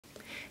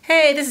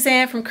Hey, this is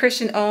Ann from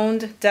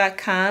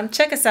ChristianOwned.com.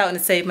 Check us out in the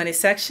Save Money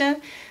section.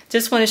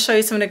 Just want to show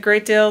you some of the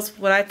great deals,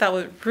 what I thought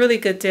were really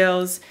good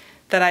deals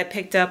that I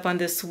picked up on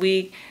this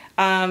week.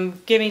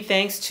 Giving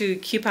thanks to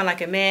Coupon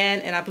Like a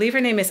Man, and I believe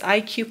her name is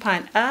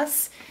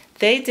iCouponUs.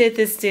 They did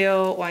this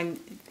deal on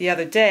the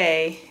other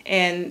day,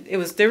 and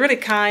they're really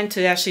kind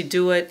to actually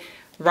do it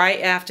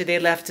right after they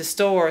left the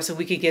store so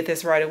we could get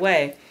this right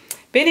away.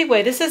 But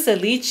anyway, this is a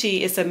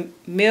lychee. It's a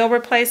meal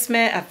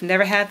replacement. I've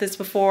never had this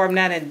before. I'm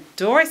not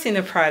endorsing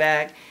the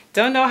product.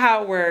 Don't know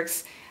how it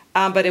works,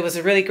 but it was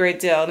a really great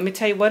deal. Let me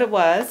tell you what it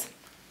was.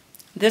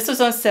 This was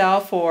on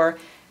sale for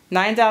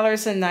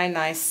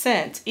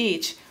 $9.99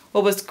 each.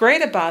 What was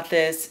great about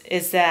this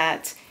is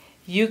that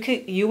you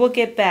will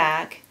get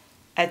back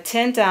a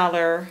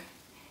 $10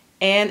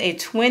 and a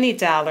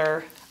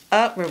 $20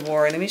 up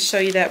reward. Let me show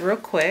you that real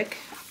quick.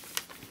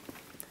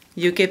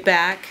 You get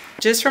back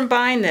just from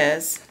buying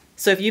this.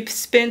 So if you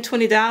spend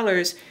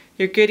 $20,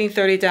 you're getting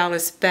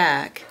 $30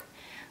 back.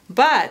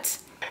 But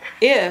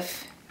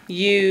if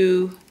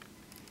you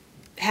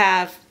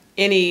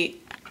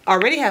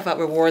already have up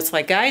rewards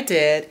like I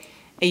did,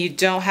 and you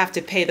don't have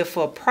to pay the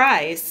full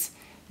price,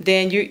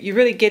 then you're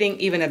really getting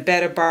even a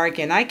better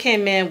bargain. I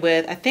came in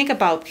with, I think,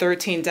 about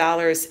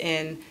 $13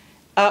 in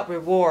up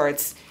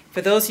rewards.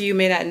 For those of you who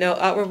may not know,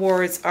 up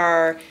rewards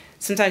are,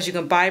 sometimes you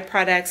can buy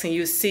products and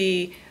you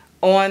see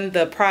on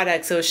the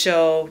products it'll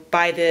show,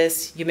 buy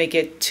this, you may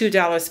get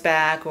 $2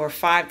 back or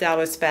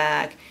 $5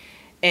 back,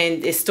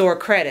 and it's store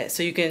credit,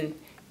 so you can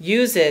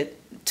use it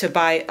to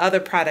buy other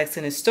products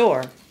in the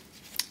store.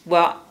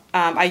 Well,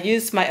 I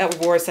used my up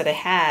rewards that I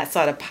had, so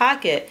out of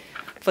pocket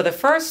for the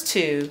first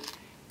two,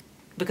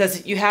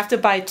 because you have to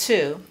buy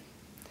two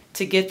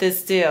to get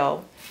this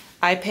deal,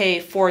 I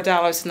paid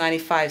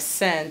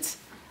 $4.95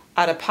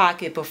 out of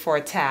pocket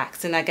before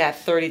tax, and I got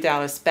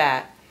 $30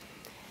 back.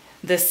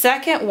 The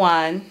second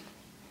one,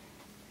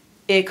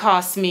 it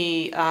cost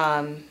me,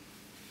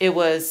 it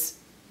was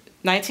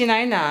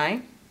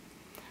 $19.99,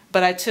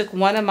 but I took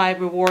one of my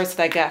rewards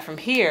that I got from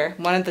here,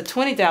 one of the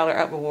 $20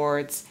 up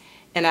rewards,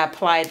 and I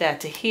applied that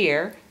to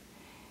here.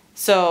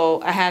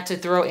 So I had to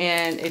throw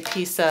in a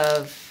piece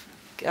of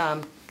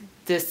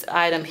this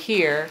item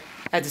here.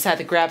 I just had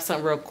to grab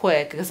something real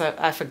quick because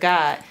I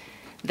forgot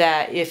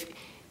that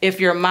if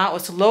your amount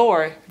was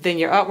lower than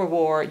your up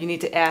reward, you need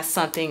to ask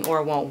something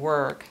or it won't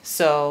work.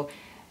 So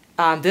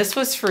this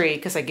was free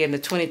because I gave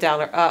them the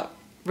 $20 up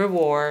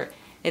reward,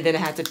 and then I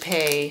had to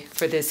pay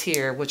for this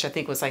here, which I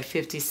think was like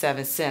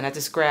 57 cents. I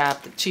just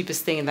grabbed the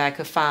cheapest thing that I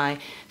could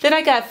find. Then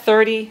I got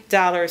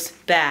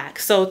 $30 back.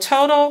 So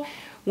total,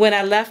 when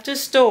I left the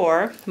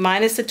store,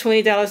 minus the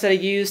 $20 that I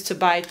used to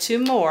buy two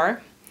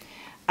more,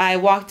 I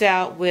walked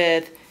out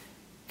with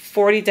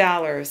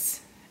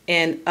 $40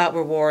 in up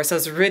rewards. So I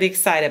was really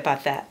excited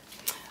about that.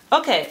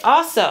 Okay,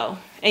 also,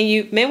 and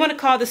you may want to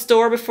call the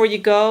store before you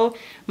go.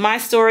 My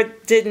store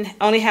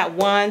only had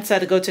one, so I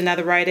had to go to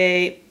another Rite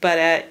Aid, but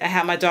I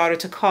had my daughter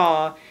to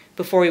call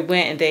before we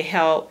went, and they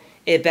held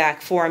it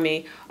back for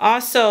me.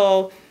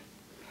 Also,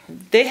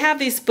 they have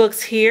these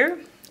books here,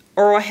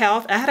 Oral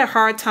Health. I had a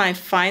hard time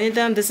finding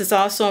them. This is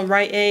also on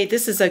Rite Aid.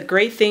 This is a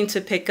great thing to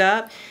pick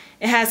up.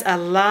 It has a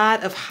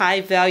lot of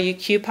high value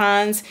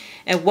coupons,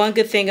 and one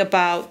good thing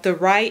about the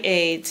Rite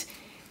Aid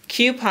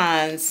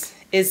coupons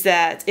is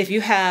that if you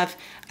have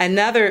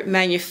another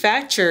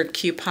manufacturer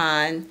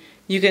coupon,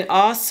 you can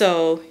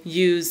also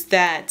use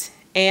that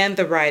and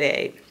the Rite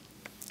Aid,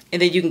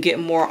 and then you can get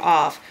more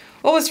off.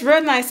 What was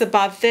real nice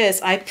about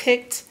this, I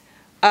picked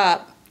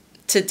up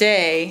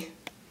today,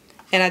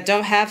 and I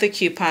don't have the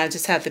coupon, I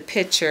just have the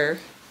picture.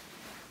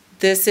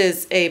 This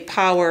is a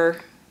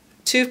power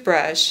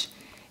toothbrush.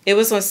 It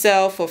was on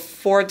sale for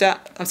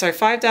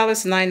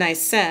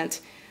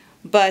 $5.99,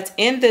 but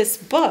in this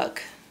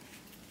book,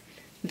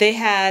 they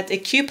had a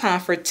coupon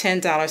for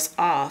 $10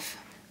 off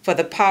for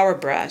the power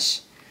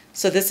brush.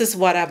 So this is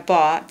what I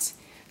bought.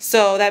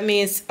 So that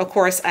means, of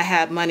course, I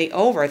had money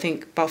over, I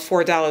think about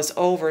 $4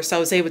 over. So I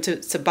was able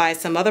to buy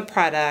some other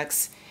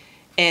products.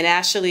 And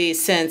actually,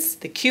 since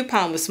the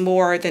coupon was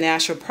more than the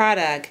actual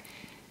product,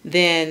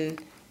 then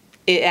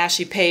it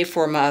actually paid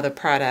for my other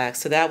products.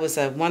 So that was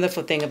a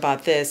wonderful thing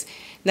about this.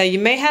 Now, you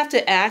may have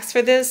to ask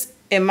for this.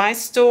 In my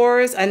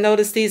stores, I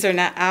noticed these are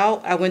not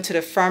out. I went to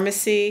the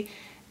pharmacy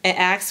and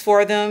asked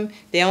for them.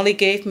 They only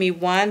gave me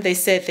one. They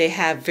said they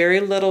have very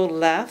little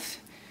left.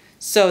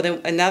 So then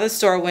another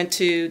store I went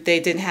to, they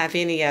didn't have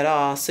any at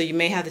all. So you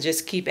may have to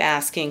just keep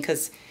asking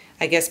because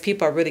I guess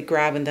people are really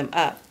grabbing them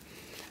up.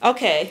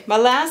 Okay, my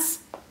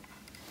last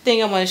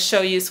thing I want to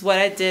show you is what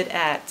I did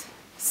at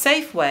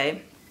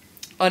Safeway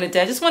on a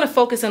day. I just want to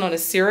focus in on the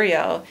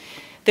cereal.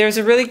 There's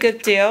a really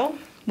good deal.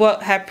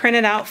 What had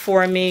printed out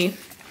for me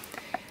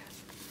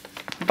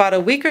about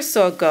a week or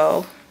so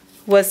ago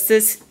was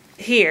this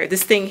here,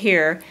 this thing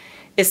here.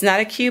 It's not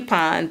a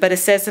coupon, but it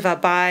says if I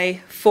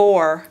buy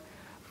 4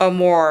 or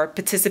more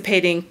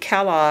participating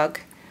Kellogg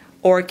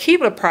or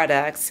Keebler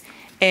products,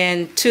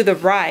 and to the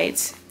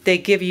right, they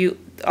give you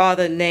all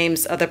the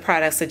names of the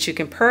products that you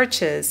can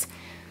purchase,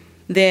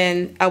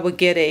 then I would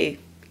get a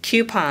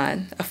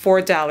coupon, a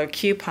 $4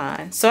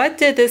 coupon. So I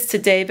did this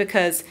today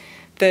because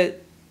the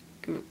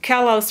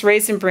Kellogg's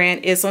Raisin Bran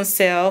is on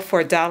sale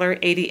for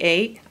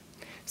 $1.88.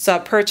 So I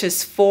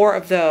purchased 4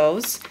 of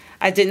those.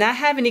 I did not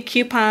have any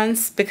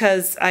coupons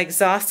because I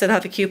exhausted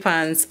all the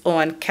coupons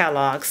on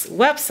Kellogg's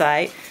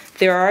website.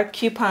 There are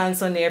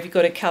coupons on there if you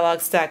go to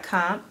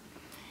kellogg's.com.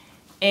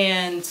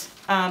 And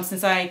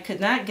since I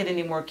could not get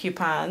any more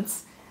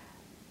coupons,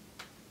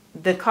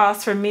 the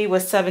cost for me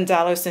was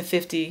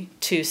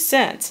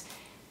 $7.52.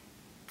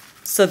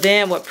 So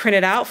then what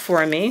printed out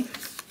for me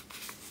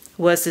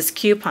was this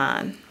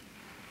coupon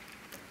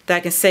that I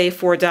can save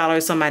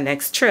 $4 on my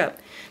next trip.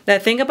 Now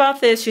think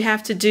about this, you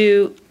have to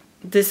do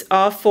this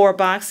all 4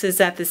 boxes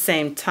at the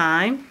same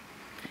time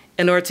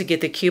in order to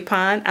get the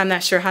coupon. I'm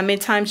not sure how many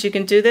times you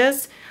can do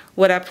this.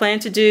 What I plan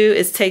to do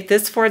is take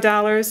this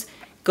 $4,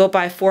 go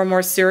buy 4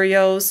 more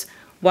cereals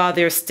while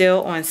they're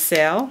still on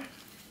sale.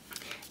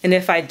 And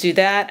if I do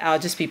that, I'll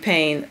just be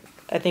paying,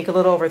 I think, a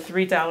little over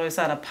 $3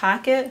 out of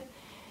pocket,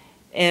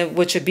 and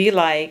which would be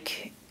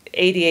like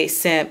 88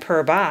 cents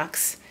per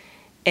box.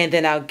 And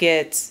then I'll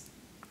get,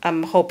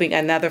 I'm hoping,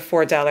 another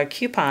 $4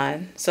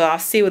 coupon. So I'll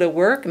see what it'll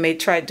work. I may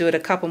try to do it a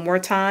couple more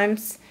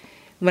times.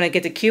 When I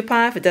get the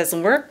coupon, if it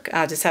doesn't work,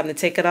 I'll just have to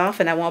take it off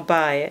and I won't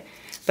buy it.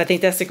 But I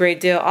think that's a great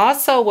deal.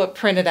 Also, what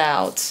printed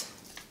out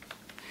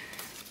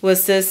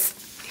was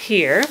this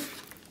here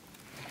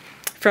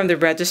from the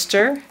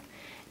register.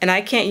 And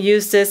I can't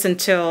use this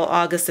until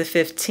August the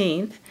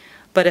 15th.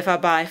 But if I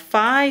buy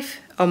 5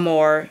 or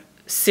more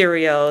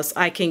cereals,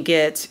 I can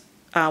get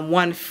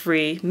 1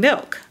 free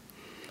milk.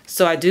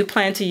 So I do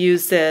plan to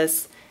use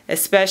this,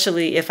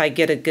 especially if I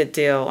get a good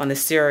deal on the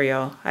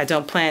cereal. I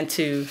don't plan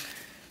to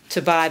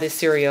buy the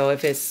cereal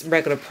if it's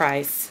regular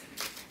price,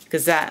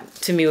 because that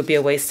to me would be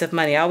a waste of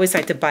money. I always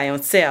like to buy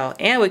on sale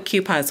and with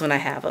coupons when I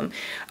have them.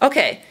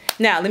 Okay,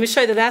 now let me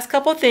show you the last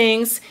couple of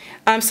things.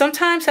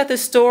 Sometimes at the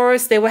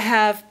stores they will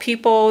have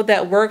people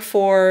that work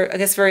for, I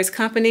guess, various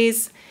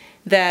companies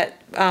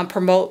that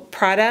promote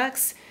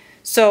products.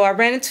 So I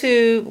ran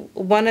into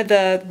one of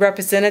the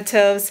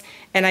representatives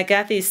and I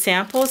got these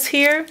samples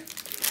here,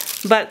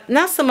 but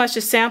not so much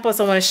the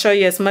samples I want to show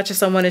you as much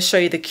as I want to show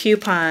you the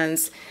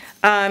coupons.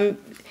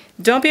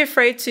 Don't be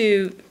afraid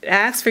to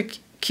ask for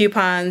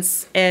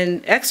coupons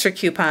and extra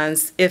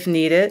coupons if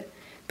needed,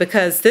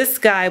 because this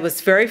guy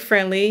was very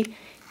friendly.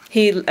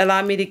 He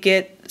allowed me to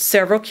get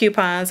several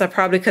coupons. I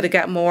probably could have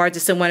got more, I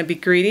just didn't want to be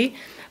greedy.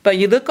 But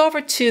you look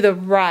over to the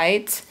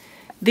right,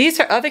 these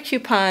are other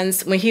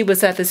coupons when he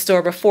was at the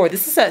store before.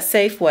 This is at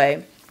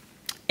Safeway.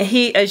 And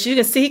he, as you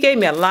can see, he gave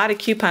me a lot of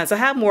coupons. I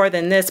have more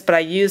than this, but I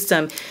used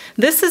them.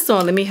 This is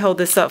on, let me hold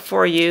this up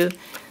for you.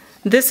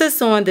 This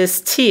is on this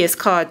tea. It's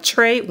called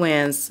Trade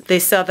Winds. They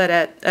sell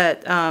that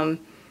at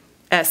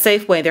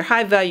Safeway. They're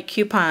high value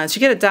coupons. You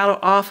get $1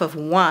 off of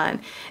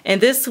 1. And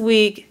this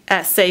week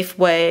at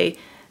Safeway,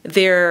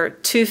 they're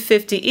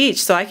 $2.50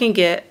 each. So I can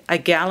get a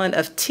gallon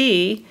of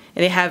tea,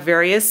 and they have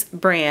various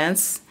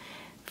brands,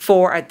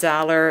 for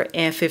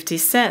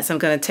 $1.50. I'm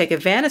going to take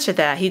advantage of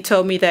that. He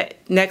told me that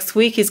next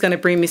week he's going to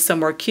bring me some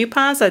more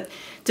coupons. I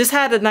just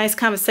had a nice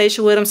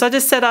conversation with him. So I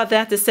just said all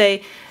that to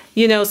say,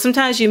 you know,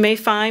 sometimes you may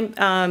find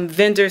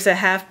vendors that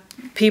have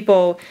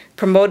people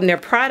promoting their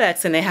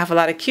products and they have a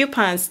lot of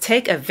coupons.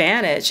 Take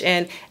advantage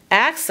and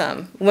ask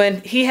him.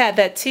 When he had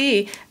that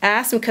tea, I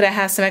asked him, could I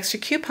have some extra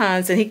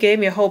coupons? And he gave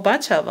me a whole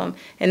bunch of them.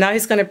 And now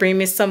he's going to bring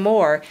me some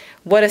more.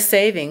 What a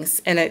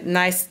savings and a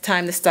nice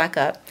time to stock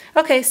up.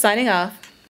 Okay, signing off.